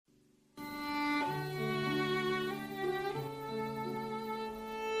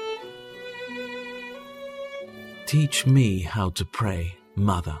Teach Me How to Pray,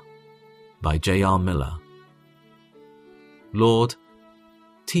 Mother, by J.R. Miller. Lord,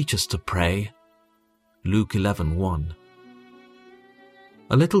 teach us to pray. Luke 11:1.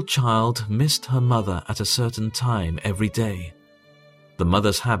 A little child missed her mother at a certain time every day. The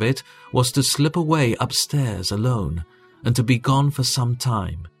mother's habit was to slip away upstairs alone and to be gone for some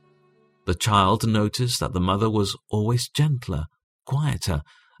time. The child noticed that the mother was always gentler, quieter,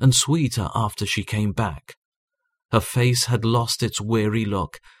 and sweeter after she came back. Her face had lost its weary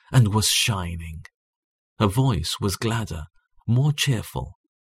look and was shining. Her voice was gladder, more cheerful.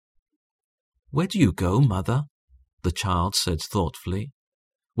 "Where do you go, Mother?" the child said thoughtfully,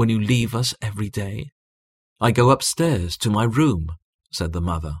 "when you leave us every day?" "I go upstairs to my room," said the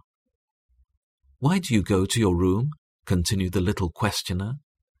mother. "Why do you go to your room?" continued the little questioner.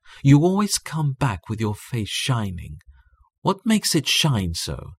 "You always come back with your face shining. What makes it shine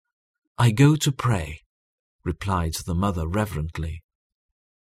so?" "I go to pray," replied the mother reverently.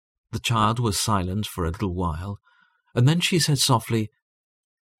 The child was silent for a little while, and then she said softly,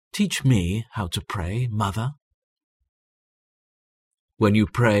 "Teach me how to pray, Mother." When you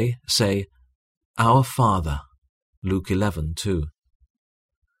pray, say, "Our Father," Luke 11:2.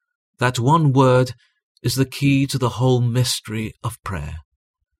 That one word is the key to the whole mystery of prayer.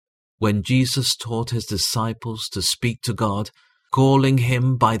 When Jesus taught his disciples to speak to God, calling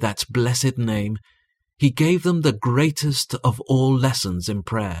him by that blessed name, he gave them the greatest of all lessons in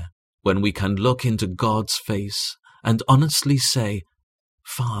prayer, when we can look into God's face and honestly say,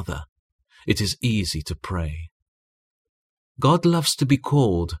 "Father," it is easy to pray. God loves to be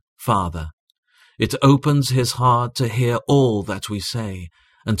called Father. It opens his heart to hear all that we say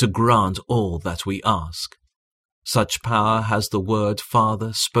and to grant all that we ask. Such power has the word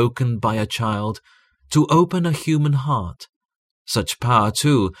Father spoken by a child to open a human heart. Such power,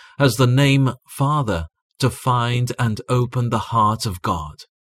 too, has the name Father to find and open the heart of God.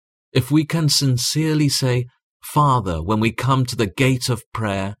 If we can sincerely say Father when we come to the gate of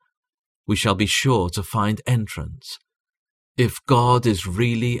prayer, we shall be sure to find entrance. If God is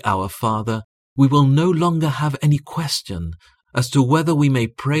really our Father, we will no longer have any question as to whether we may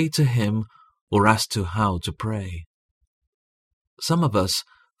pray to him or as to how to pray. Some of us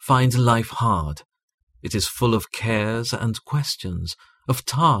find life hard. It is full of cares and questions, of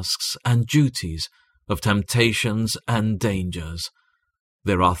tasks and duties, of temptations and dangers.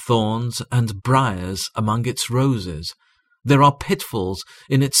 There are thorns and briars among its roses. There are pitfalls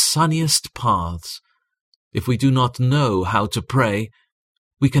in its sunniest paths. If we do not know how to pray,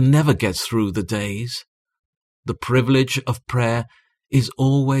 we can never get through the days. The privilege of prayer is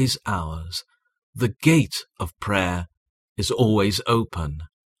always ours. The gate of prayer is always open.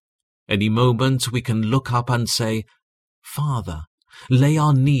 Any moment we can look up and say, "Father," lay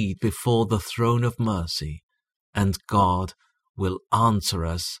our need before the throne of mercy, and God will answer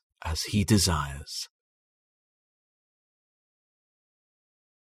us as he desires.